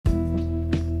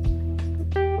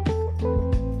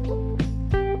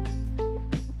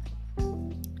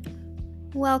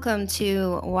Welcome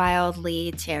to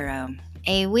Wildly Tarot,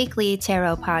 a weekly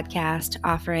tarot podcast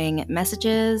offering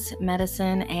messages,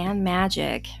 medicine, and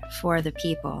magic for the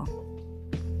people.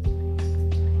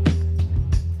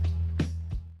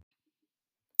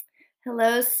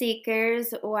 Hello,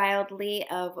 seekers, Wildly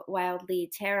of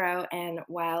Wildly Tarot and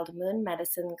Wild Moon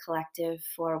Medicine Collective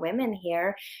for Women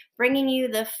here, bringing you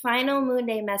the final Moon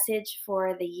Day message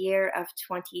for the year of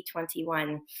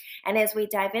 2021. And as we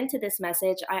dive into this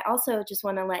message, I also just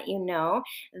want to let you know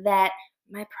that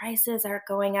my prices are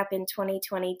going up in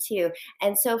 2022.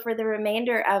 And so for the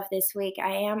remainder of this week,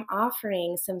 I am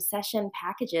offering some session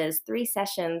packages, 3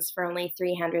 sessions for only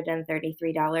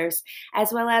 $333,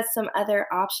 as well as some other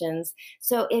options.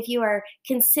 So if you are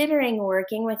considering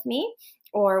working with me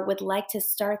or would like to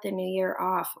start the new year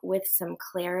off with some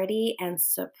clarity and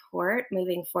support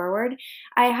moving forward,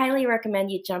 I highly recommend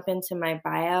you jump into my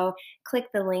bio, click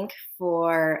the link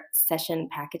for session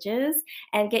packages,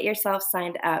 and get yourself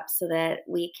signed up so that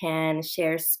we can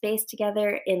share space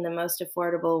together in the most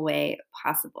affordable way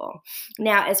possible.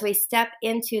 Now, as we step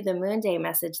into the Moon Day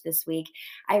message this week,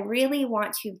 I really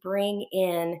want to bring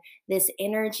in this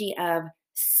energy of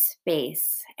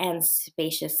space and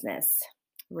spaciousness,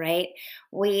 right?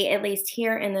 We, at least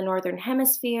here in the Northern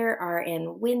Hemisphere, are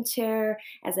in winter.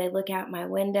 As I look out my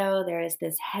window, there is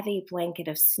this heavy blanket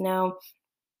of snow.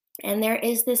 And there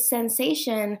is this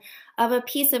sensation of a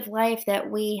piece of life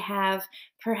that we have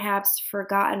perhaps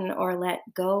forgotten or let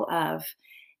go of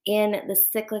in the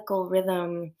cyclical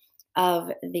rhythm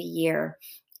of the year.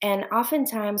 And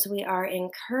oftentimes we are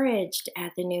encouraged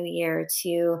at the new year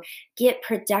to get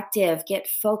productive, get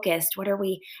focused. What are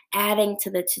we adding to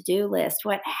the to do list?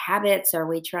 What habits are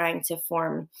we trying to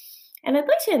form? And I'd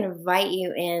like to invite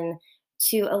you in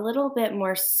to a little bit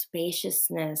more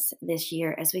spaciousness this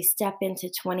year as we step into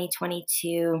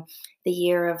 2022, the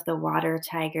year of the water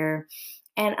tiger,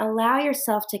 and allow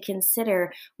yourself to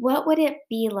consider what would it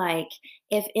be like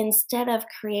if instead of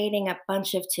creating a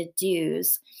bunch of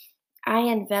to-dos, I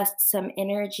invest some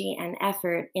energy and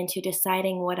effort into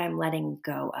deciding what I'm letting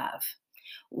go of.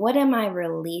 What am I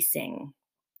releasing?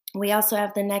 We also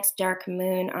have the next dark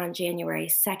moon on January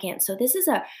 2nd. So this is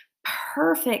a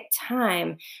perfect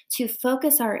time to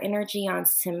focus our energy on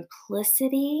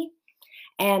simplicity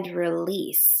and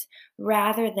release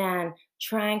rather than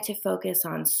trying to focus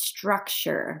on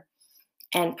structure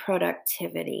and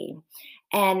productivity.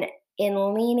 And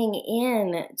in leaning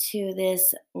in to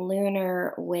this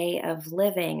lunar way of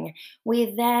living,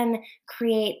 we then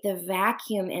create the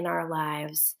vacuum in our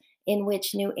lives in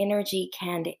which new energy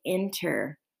can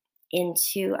enter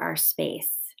into our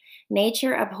space.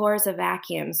 Nature abhors a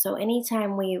vacuum. So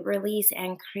anytime we release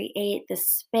and create the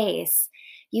space,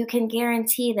 you can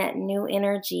guarantee that new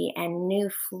energy and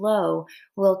new flow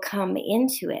will come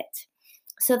into it.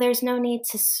 So there's no need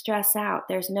to stress out.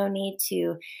 There's no need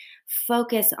to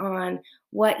focus on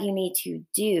what you need to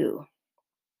do.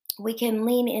 We can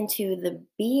lean into the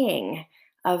being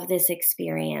of this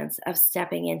experience of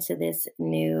stepping into this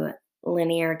new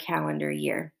linear calendar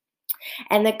year.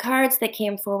 And the cards that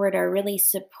came forward are really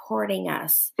supporting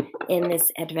us in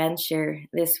this adventure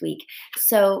this week.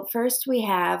 So, first we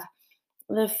have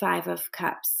the Five of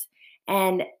Cups.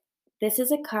 And this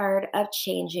is a card of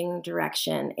changing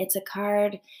direction. It's a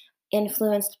card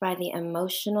influenced by the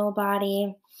emotional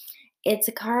body. It's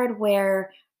a card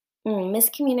where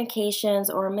miscommunications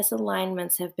or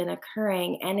misalignments have been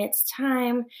occurring, and it's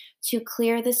time to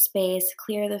clear the space,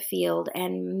 clear the field,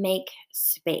 and make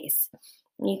space.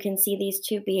 You can see these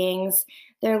two beings,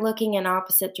 they're looking in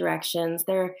opposite directions.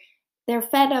 They're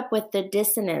fed up with the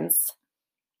dissonance,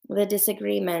 the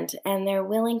disagreement, and they're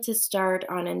willing to start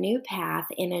on a new path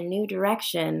in a new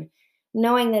direction,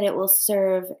 knowing that it will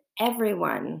serve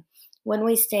everyone when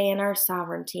we stay in our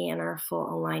sovereignty and our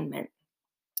full alignment.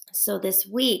 So this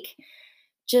week,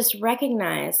 just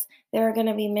recognize there are going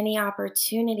to be many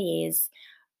opportunities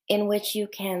in which you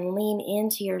can lean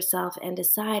into yourself and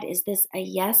decide, is this a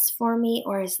yes for me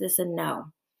or is this a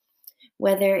no?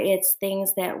 Whether it's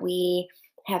things that we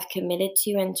have committed to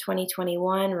in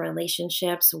 2021,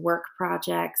 relationships, work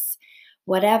projects,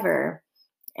 whatever,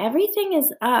 everything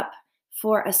is up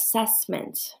for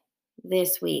assessment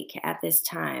this week at this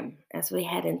time as we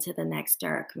head into the next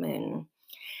dark moon.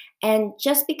 And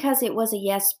just because it was a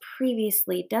yes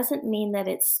previously doesn't mean that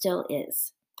it still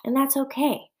is. And that's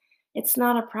okay. It's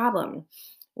not a problem.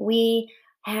 We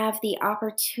have the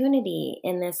opportunity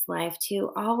in this life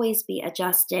to always be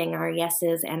adjusting our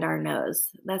yeses and our nos.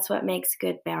 That's what makes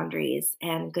good boundaries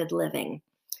and good living.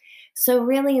 So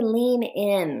really lean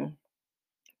in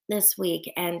this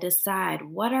week and decide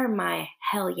what are my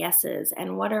hell yeses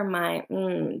and what are my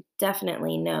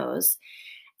definitely no's,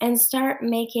 and start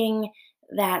making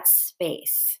that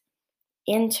space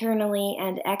internally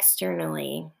and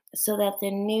externally so that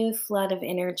the new flood of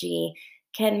energy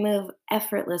can move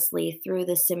effortlessly through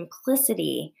the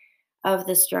simplicity of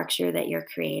the structure that you're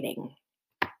creating.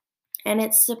 And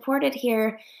it's supported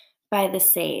here by the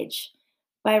sage,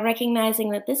 by recognizing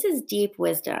that this is deep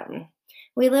wisdom.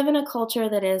 We live in a culture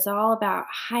that is all about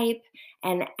hype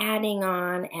and adding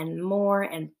on and more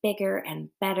and bigger and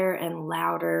better and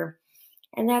louder.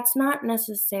 And that's not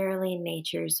necessarily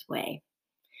nature's way.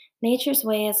 Nature's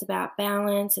way is about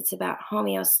balance, it's about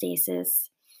homeostasis,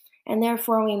 and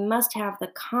therefore we must have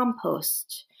the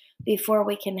compost before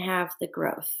we can have the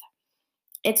growth.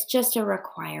 It's just a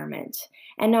requirement.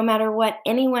 And no matter what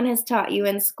anyone has taught you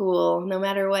in school, no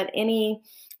matter what any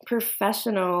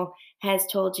professional has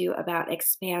told you about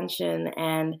expansion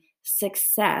and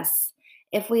success,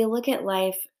 if we look at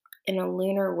life in a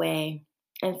lunar way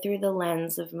and through the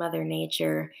lens of Mother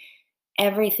Nature,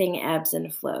 everything ebbs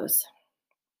and flows.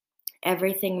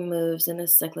 Everything moves in a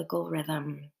cyclical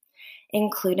rhythm,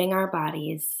 including our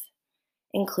bodies,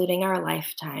 including our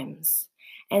lifetimes.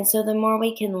 And so, the more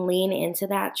we can lean into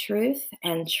that truth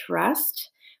and trust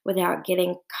without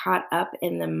getting caught up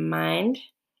in the mind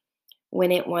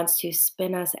when it wants to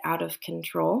spin us out of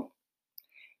control,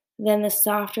 then the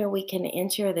softer we can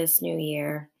enter this new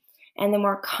year and the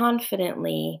more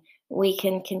confidently we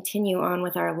can continue on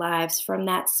with our lives from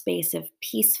that space of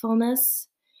peacefulness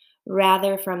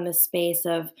rather from the space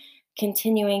of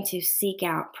continuing to seek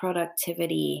out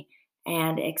productivity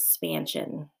and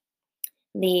expansion.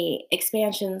 The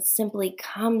expansion simply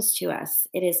comes to us,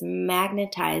 it is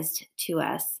magnetized to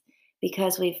us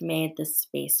because we've made the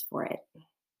space for it.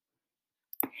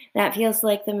 That feels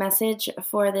like the message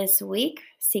for this week,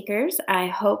 seekers. I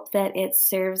hope that it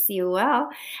serves you well.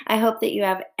 I hope that you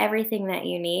have everything that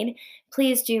you need.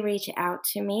 Please do reach out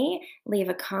to me, leave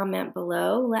a comment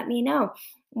below, let me know.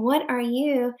 What are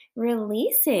you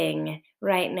releasing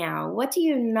right now? What do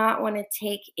you not want to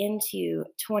take into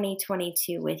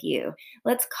 2022 with you?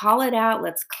 Let's call it out,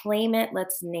 let's claim it,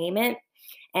 let's name it,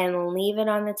 and leave it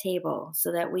on the table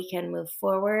so that we can move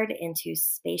forward into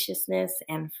spaciousness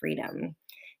and freedom.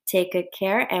 Take good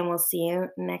care, and we'll see you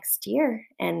next year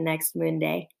and next Moon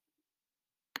Day.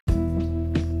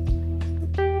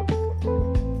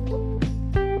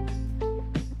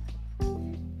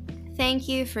 Thank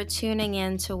you for tuning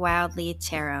in to Wildly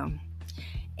Tarot.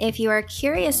 If you are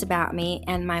curious about me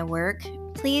and my work,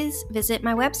 please visit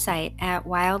my website at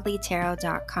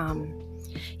wildlytarot.com.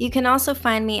 You can also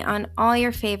find me on all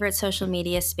your favorite social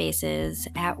media spaces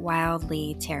at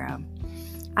Wildly Tarot.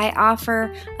 I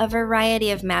offer a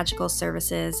variety of magical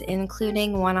services,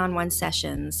 including one-on-one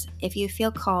sessions, if you feel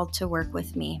called to work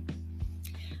with me.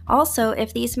 Also,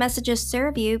 if these messages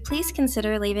serve you, please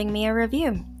consider leaving me a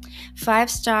review. 5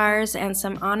 stars and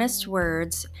some honest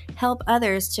words help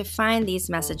others to find these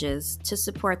messages, to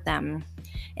support them.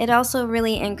 It also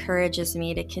really encourages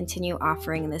me to continue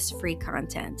offering this free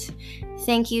content.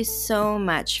 Thank you so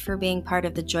much for being part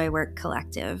of the Joywork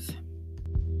Collective.